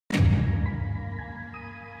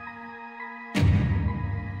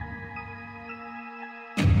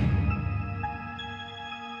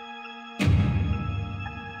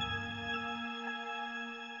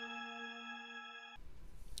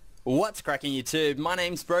What's cracking YouTube? My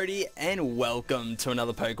name's Brodie and welcome to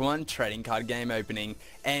another Pokemon trading card game opening.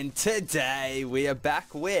 And today we are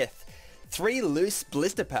back with 3 loose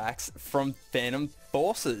blister packs from Phantom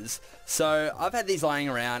Forces. So I've had these lying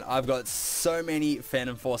around. I've got so many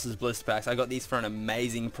Phantom Forces blister packs. I got these for an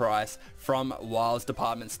amazing price from Wild's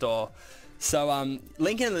department store. So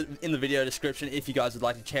link in the video description if you guys would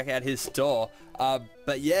like to check out his store.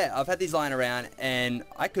 But yeah, I've had these lying around and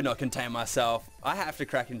I could not contain myself. I have to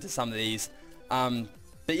crack into some of these. But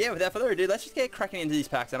yeah, without further ado, let's just get cracking into these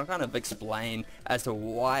packs and I'll kind of explain as to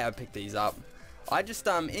why I picked these up. I just,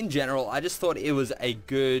 in general, I just thought it was a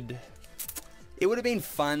good... It would have been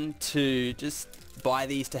fun to just buy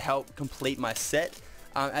these to help complete my set.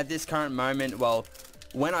 At this current moment, well,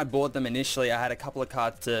 when I bought them initially, I had a couple of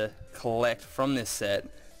cards to collect from this set,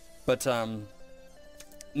 but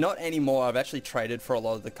not anymore. I've actually traded for a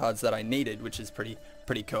lot of the cards that I needed, which is pretty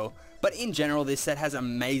cool. But in general, this set has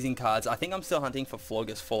amazing cards. I think I'm still hunting for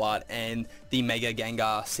Florgus Full Art and the Mega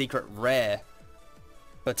Gengar Secret Rare.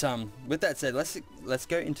 But with that said, let's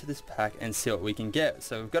go into this pack and see what we can get.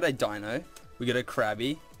 So we've got a Dino, we got a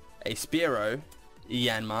Krabby, a Spearow,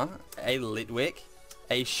 Yanma, a Litwick,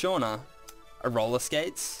 a Shauna, a Roller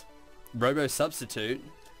Skates, Robo Substitute,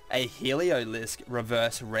 a Heliolisk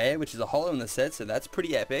Reverse Rare, which is a holo in the set, so that's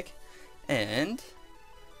pretty epic, and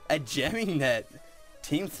a Jamming Net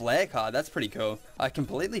Team Flare card. That's pretty cool. I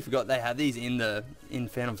completely forgot they had these in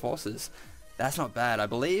Phantom Forces. That's not bad. I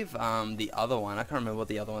believe the other one, I can't remember what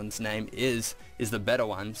the other one's name is the better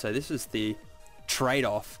one. So this is the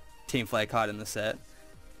trade-off Team Flare card in the set,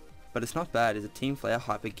 but it's not bad. It's a Team Flare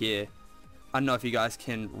Hyper Gear. I don't know if you guys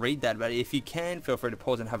can read that, but if you can, feel free to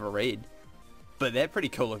pause and have a read. But they're pretty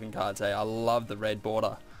cool looking cards, eh? I love the red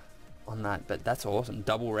border on that, but that's awesome.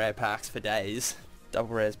 Double rare packs for days.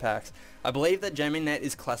 Double rares packs. I believe that Jamming Net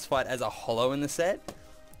is classified as a holo in the set.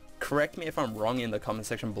 Correct me if I'm wrong in the comment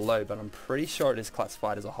section below, but I'm pretty sure it is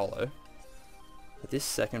classified as a holo. With this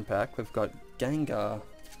second pack, we've got Gengar.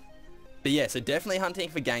 But yeah, so definitely hunting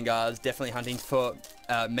for Gengars, definitely hunting for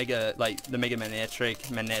Mega, like the Mega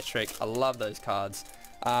Manectric. I love those cards.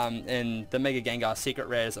 And the Mega Gengar Secret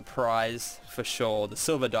Rare is a prize for sure. The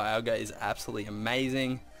Silver Dialga is absolutely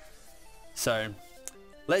amazing. So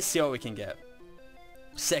let's see what we can get.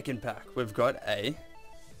 Second pack, we've got a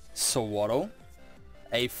Swaddle,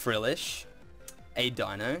 a Frillish, a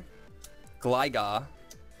Dino, Gligar,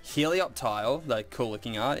 Helioptile, the cool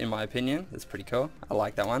looking art in my opinion. That's pretty cool. I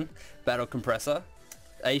like that one. Battle Compressor,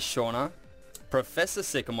 a Shauna, Professor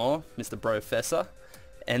Sycamore, Mr. Brofessor,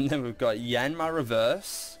 and then we've got Yanma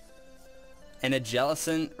Reverse, and a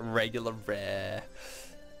Jellicent Regular Rare.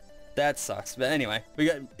 That sucks, but anyway,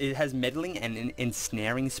 it has Meddling and an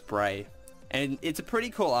Ensnaring Spray. And it's a pretty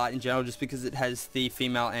cool art in general just because it has the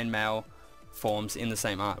female and male forms in the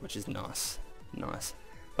same art, which is nice. Nice.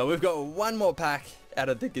 But we've got one more pack out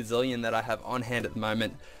of the gazillion that I have on hand at the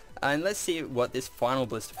moment. And let's see what this final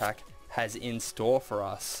blister pack has in store for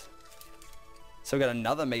us. So we've got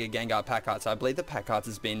another Mega Gengar pack art. So I believe the pack art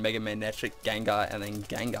has been Mega Manectric, Gengar, and then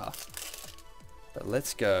Gengar. But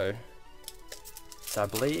let's go. So I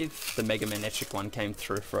believe the Mega Manectric one came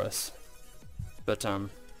through for us. But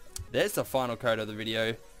there's the final code of the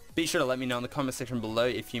video. Be sure to let me know in the comment section below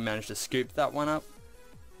if you managed to scoop that one up.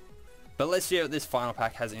 But let's see what this final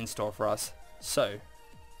pack has in store for us. So,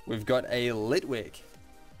 we've got a Litwick,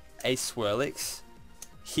 a Swirlix,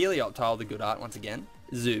 Helioptile, the good art once again,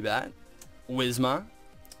 Zubat, Whismur,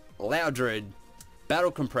 Loudred,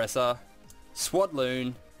 Battle Compressor,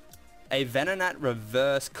 Swadloon, a Venonat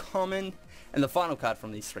Reverse Common, and the final card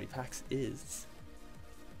from these 3 packs is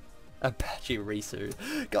a Pachirisu.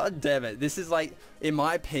 God damn it. This is like, in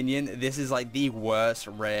my opinion, this is like the worst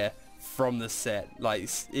rare from the set. Like,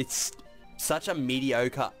 it's such a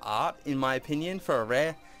mediocre art in my opinion for a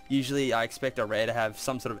rare. Usually I expect a rare to have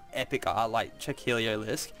some sort of epic art, like check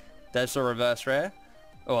Heliolisk. That's a reverse rare,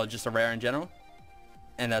 or just a rare in general,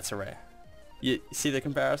 and that's a rare. You see the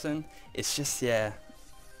comparison? It's just, yeah,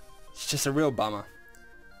 it's just a real bummer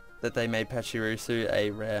that they made Pachirisu a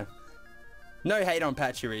rare. No hate on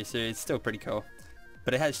Pachirisu, it's still pretty cool.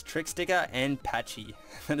 But it has Trick Sticker and Patchy,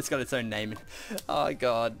 and it's got its own name. Oh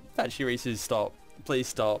god, Pachirisu, stop. Please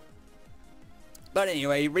stop. But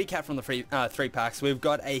anyway, recap from the 3 packs. We've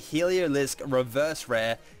got a Heliolisk Reverse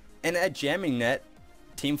Rare and a Jamming Net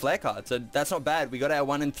Team Flare card. So that's not bad. We got our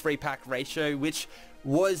 1 in 3 pack ratio, which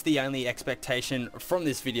was the only expectation from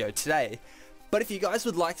this video today. But if you guys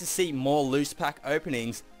would like to see more loose pack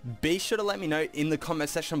openings, be sure to let me know in the comment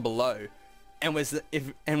section below. And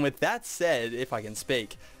with that said, if I can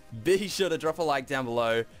speak, be sure to drop a like down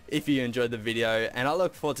below if you enjoyed the video, and I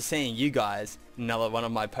look forward to seeing you guys in another one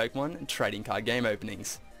of my Pokemon trading card game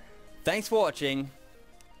openings. Thanks for watching.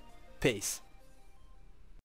 Peace.